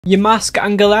Yamask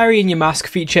and Galarian Yamask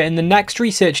feature in the next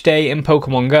research day in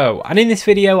Pokemon Go, and in this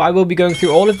video I will be going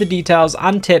through all of the details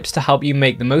and tips to help you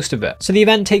make the most of it. So the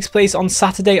event takes place on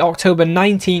Saturday, October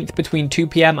 19th between 2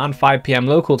 PM and 5 PM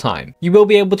local time. You will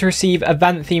be able to receive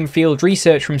event-themed field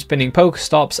research from spinning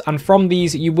Pokestops, and from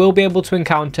these you will be able to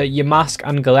encounter Yamask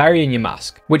and Galarian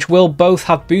Yamask, which will both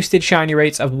have boosted shiny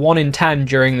rates of 1 in 10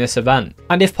 during this event.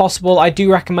 And if possible, I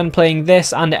do recommend playing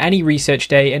this and any research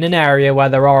day in an area where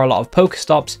there are a lot of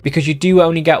Pokestops, because you do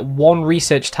only get one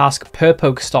research task per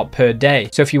Pokestop per day.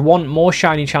 So if you want more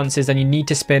shiny chances, then you need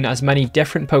to spin as many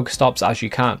different Pokestops as you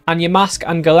can. And Yamask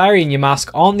and Galarian Yamask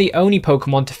aren't the only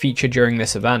Pokemon to feature during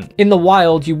this event. In the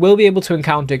wild, you will be able to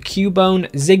encounter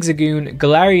Cubone, Zigzagoon,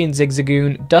 Galarian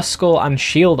Zigzagoon, Duskull, and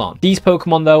Shieldon. These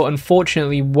Pokemon though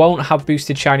unfortunately won't have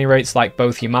boosted shiny rates like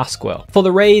both Yamask will. For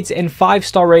the raids, in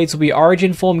 5-star raids will be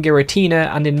Origin Form Giratina,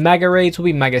 and in Mega raids will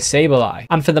be Mega Sableye.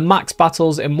 And for the max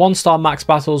battles, in 1-star max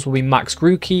battles will be Max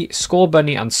Grookey,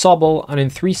 Scorbunny, and Sobble, and in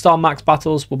 3-star max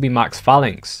battles will be Max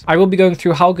Phalanx. I will be going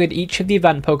through how good each of the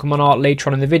event Pokemon are later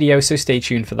on in the video, so stay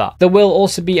tuned for that. There will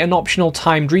also be an optional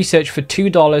timed research for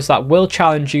 $2 that will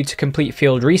challenge you to complete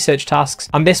field research tasks,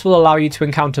 and this will allow you to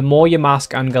encounter more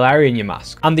Yamask and Galarian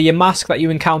Yamask. And the Yamask that you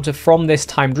encounter from this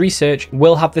timed research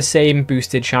will have the same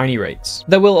boosted shiny rates.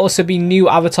 There will also be new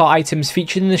avatar items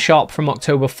featured in the shop from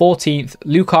October 14th,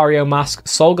 Lucario Mask,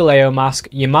 Solgaleo Mask,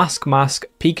 Yamask Mask,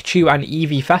 Pikachu and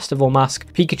Eevee Festival Mask,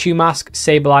 Pikachu Mask,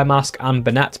 Sableye Mask, and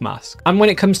Banette Mask. And when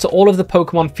it comes to all of the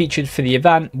Pokemon featured for the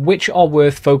event, which are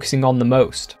worth focusing on the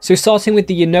most? So starting with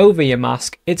the Unova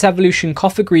Yamask, its evolution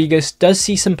Cofagrigus does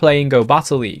see some play in Go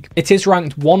Battle League. It is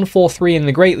ranked 143 in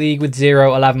the Great League with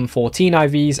 0, 11, 14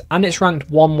 IVs, and it's ranked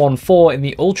 114 in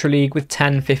the Ultra League with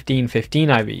 10, 15, 15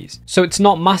 IVs. So it's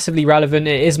not massively relevant,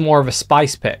 it is more of a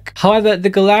spice pick. However,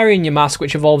 the Galarian Yamask,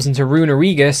 which evolves into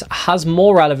Runerigus, has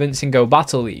more relevance in Go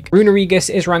Battle League. Runerigus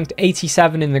is ranked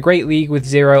 87 in the Great League with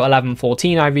 0, 11,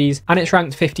 14 IVs, and it's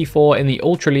ranked 54 in the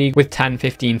Ultra League with 10,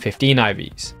 15, 15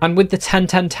 IVs. And with the 10,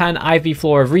 10, 10 IV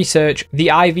floor of research, the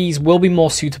IVs will be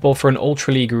more suitable for an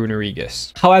Ultra League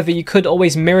Runerigus. However, you could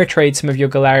always mirror trade some of your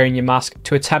Galarian Yamask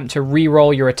to attempt to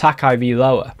re-roll your attack IV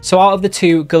lower. So out of the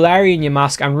two, Galarian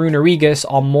Yamask and Runerigus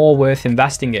are more worth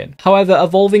investing in. However,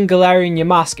 evolving Galarian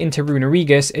Yamask into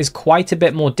Runerigus is quite a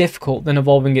bit more difficult than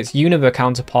evolving its Unova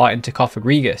counterpart into Cofagrigus.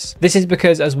 This is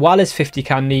because, as well as 50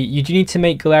 candy, you do need to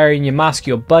make Galarian Yamask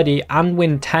your buddy and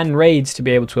win 10 raids to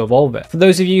be able to evolve it. For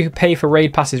those of you who pay for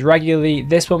raid passes regularly,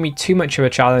 this won't be too much of a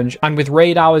challenge, and with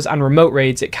raid hours and remote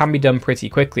raids it can be done pretty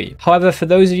quickly. However, for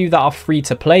those of you that are free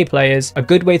to play players, a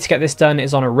good way to get this done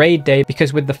is on a raid day,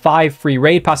 because with the 5 free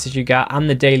raid passes you get and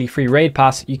the daily free raid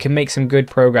pass, you can make some good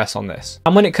progress on this.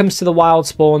 And when it comes to the wild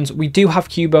spawns, we do have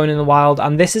Cubone in the wild,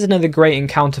 and this is another great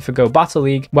encounter for Go Battle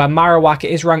League, where Marowak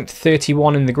is ranked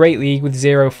 31 in the Great League with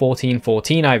 0, 14,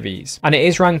 14 IVs, and it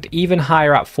is ranked even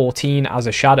higher at 14 as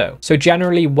a shadow. So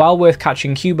generally well worth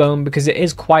catching Cubone, because it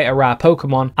is quite a rare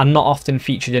Pokemon and not often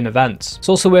featured in events. It's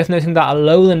also worth noting that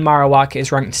Alolan Marowak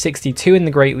is ranked 62 in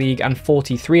the Great League and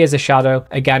 43 as a shadow,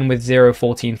 again with 0,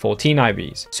 14, 14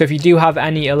 IVs. So if you do have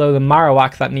any Alolan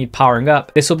Marowak that need powering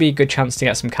up, this will be a good chance to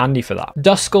get some candy for that.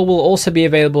 Duskull will also be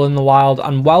available in the wild,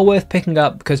 and well worth picking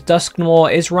up because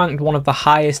Dusknoir is ranked one of the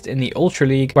highest in the Ultra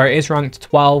League, where it is ranked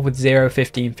 12 with 0,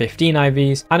 15, 15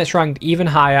 IVs, and it's ranked even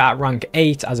higher at rank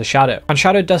 8 as a shadow. And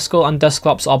Shadow Duskull and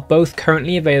Dusclops are both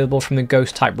currently available from the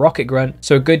Ghost type Rocket Grunt,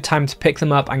 so a good time to pick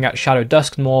them up and get Shadow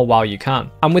Dusknoir while you can.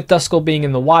 And with Duskull being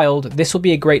in the wild, this will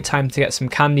be a great time to get some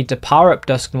candy to power up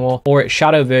Dusknoir or its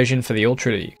shadow version for the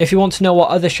Ultra League. If you want to know what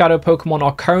other shadow Pokemon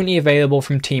are currently available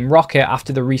from Team Rocket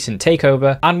after the recent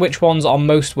takeover, and which ones are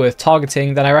most worth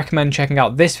targeting, then I recommend checking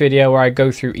out this video where I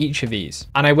go through each of these.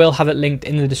 And I will have it linked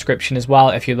in the description as well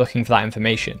if you're looking for that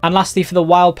information. And lastly, for the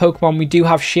wild Pokemon, we do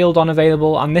have Shieldon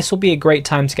available, and this will be a great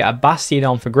time to get a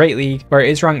Bastiodon for Great League, where it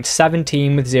is ranked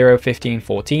 17 with 0, 15,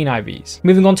 14 IVs.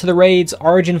 Moving on to the raids,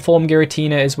 Origin Form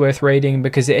Giratina is worth raiding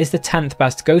because it is the 10th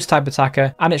best Ghost type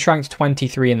attacker, and it's ranked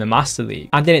 23 in the Master League.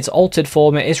 And in its altered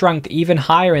form, it is ranked even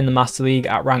higher in the Master League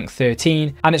at rank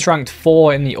 13, and it's ranked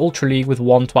 4 in the Ultra League with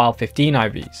 1, 12, 15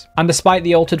 IVs. And despite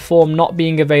the altered form not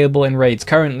being available in raids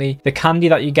currently, the candy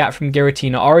that you get from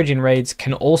Giratina Origin raids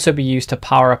can also be used to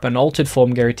power up an altered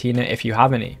form Giratina if you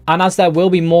have any. And as there will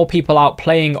be more people out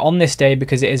playing on this day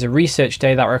because it is a research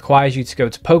day that requires you to go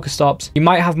to Pokestops, you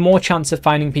might have more chance of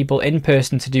finding people in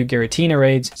person to do Giratina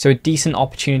raids, so a decent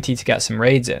opportunity to get some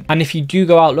raids in. And if you do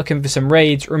go out looking for some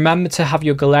raids, remember to have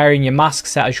your Galarian Yamask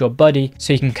set as your buddy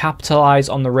so you can capitalize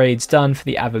on the raids done for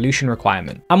the evolution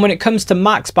requirement. And when it comes to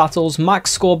max battles,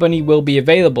 Max Scorbunny will be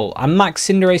available, and Max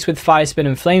Cinderace with Fire Spin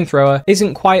and Flamethrower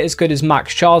isn't quite as good as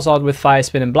Max Charge Charizard with Fire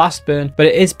Spin and Blast Burn, but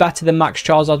it is better than Max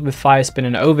Charizard with Fire Spin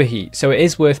and Overheat, so it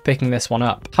is worth picking this one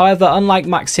up. However, unlike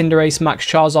Max Cinderace, Max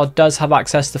Charizard does have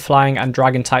access to Flying and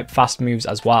Dragon type fast moves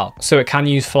as well, so it can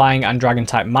use Flying and Dragon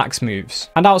type max moves.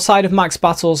 And outside of max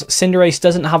battles, Cinderace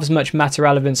doesn't have as much meta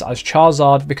relevance as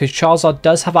Charizard because Charizard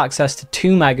does have access to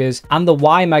 2 Megas, and the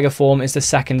Y Mega form is the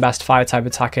second best fire type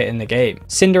attacker in the game.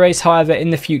 Cinderace, however, in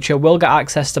the future will get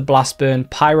access to Blast Burn,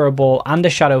 Pyro Ball, and a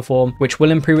Shadow form, which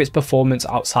will improve its performance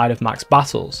outside of max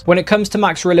battles. When it comes to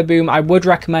Max Rillaboom, I would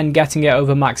recommend getting it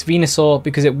over Max Venusaur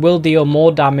because it will deal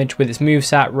more damage with its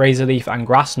moveset, Razor Leaf, and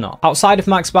Grass Knot. Outside of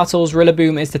max battles,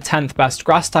 Rillaboom is the 10th best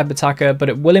grass type attacker, but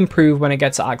it will improve when it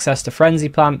gets access to Frenzy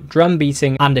Plant, Drum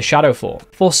Beating, and a Shadow form.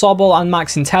 For Sobble and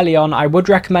Max Inteleon, I would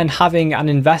recommend having and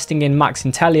investing in Max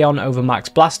Inteleon over Max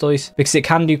Blastoise because it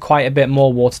can do quite a bit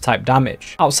more water type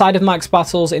damage. Outside of max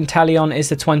battles, Inteleon is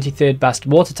the 23rd best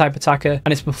water type attacker,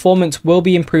 and its performance will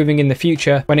be improving in the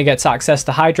future when it gets access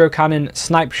to Hydro Cannon,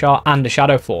 Snipe Shot, and a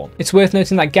Shadow form. It's worth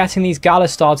noting that getting these Gala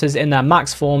starters in their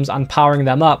max forms and powering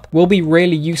them up will be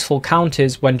really useful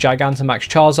counters when Gigantamax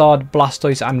Charizard,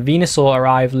 Blastoise, and Venusaur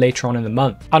arrive later on in the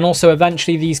month. And also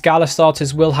eventually these Gala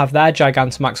starters will have their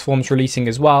Gigantamax forms releasing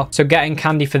as well, so getting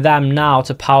candy for them now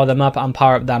to power them up and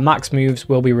power up their max moves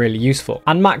will be really useful.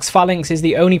 And Max Phalanx is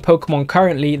the only Pokemon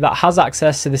currently that has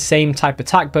access to the same type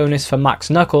attack bonus for Max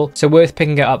Knuckle, so worth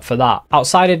picking it up for that.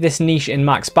 Outside of this niche in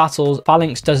max battles,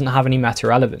 Phalanx doesn't have any meta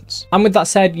relevance. And with that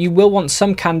said, you will want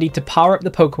some candy to power up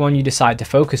the Pokemon you decide to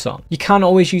focus on. You can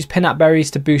always use Peanut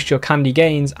Berries to boost your candy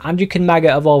gains, and you can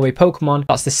Mega Evolve a Pokemon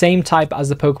that's the same type as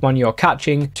the Pokemon you're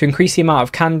catching to increase the amount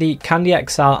of candy, Candy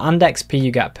XL, and XP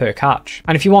you get per catch.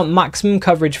 And if you want maximum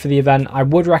coverage for the event, I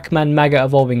would recommend Mega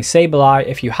Evolving Sableye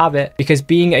if you have it, because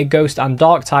being a Ghost and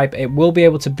Dark type, it will be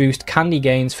able to boost candy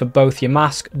gains for both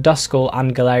Yamask, Duskull,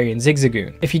 and Galarian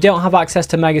Zigzagoon. If you don't have access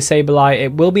to Mega Sableye,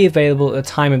 it will be available at the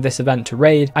time of this event to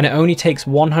raid, and it only takes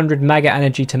 100 Mega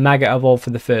Energy to Mega Evolve for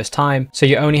the first time, so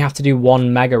you only have to do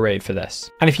 1 Mega Raid for this.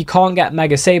 And if you can't get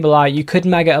Mega Sableye, you could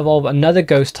Mega Evolve another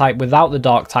Ghost type without the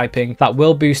Dark typing that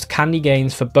will boost candy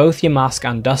gains for both Yamask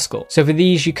and Duskull. So for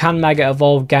these, you can Mega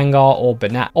Evolve Gengar or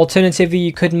Banette. Alternatively,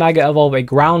 you could Mega Evolve a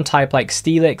ground type like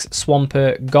Steelix,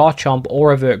 Swampert, Garchomp, or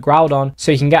Revert Groudon,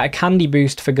 so you can get a candy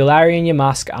boost for Galarian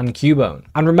Yamask and Cubone.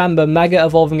 And remember, Mega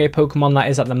Evolving a Pokemon that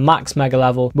is at the max Mega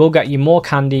level will get you more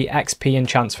candy, XP, and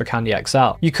chance for Candy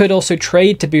XL. You could also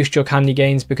trade to boost your candy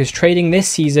gains because trading this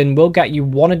season will get you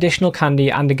 1 additional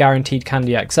candy and a guaranteed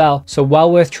Candy XL, so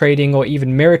well worth trading or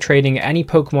even mirror trading any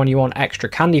Pokemon you want extra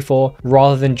candy for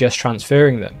rather than just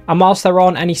transferring them. And whilst there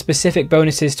aren't any specific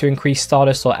bonuses to increase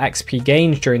Stardust or XP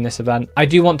gains during this event, I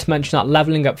do want to mention that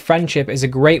leveling up Friendship is a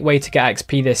great way to get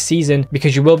XP this season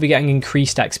because you will be getting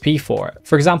increased XP for it.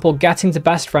 For example, getting to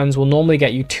Best Friends will normally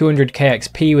get you 200k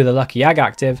XP with a Lucky Egg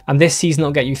active, and this season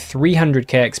it'll get you 300k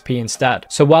XP instead.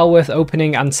 So well worth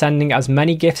opening and sending as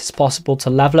many gifts as possible to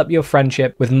level up your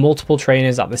friendship with multiple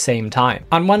trainers at the same time.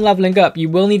 And when leveling up, you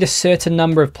will need a certain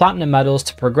number of platinum medals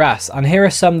to progress, and here are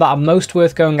some that are most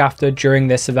worth going after during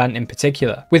this event in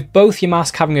particular. With both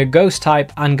Yamask having a Ghost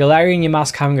type and Galarian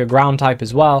Yamask having a ground type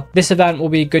as well, this event will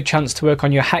be a good chance to work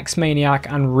on your Hex Maniac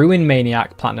and Ruin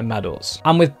Maniac platinum medals.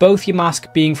 And with both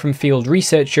Yamask being from field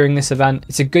research during this event,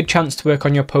 it's a good chance to work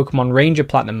on your Pokemon Ranger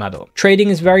platinum medal. Trading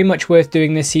is very much worth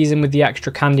doing this season with the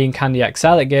extra candy and Candy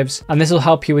XL it gives, and this will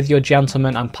help you with your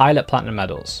Gentleman and Pilot platinum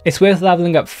medals. It's worth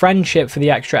leveling up Friendship for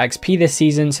the extra XP this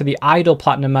season, so the Idol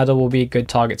platinum medal will be a good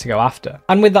target to go after.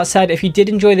 And with that said, if you did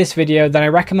enjoy this video, then I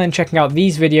recommend checking out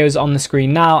these videos on the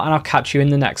screen now, and I'll catch you in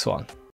the next one.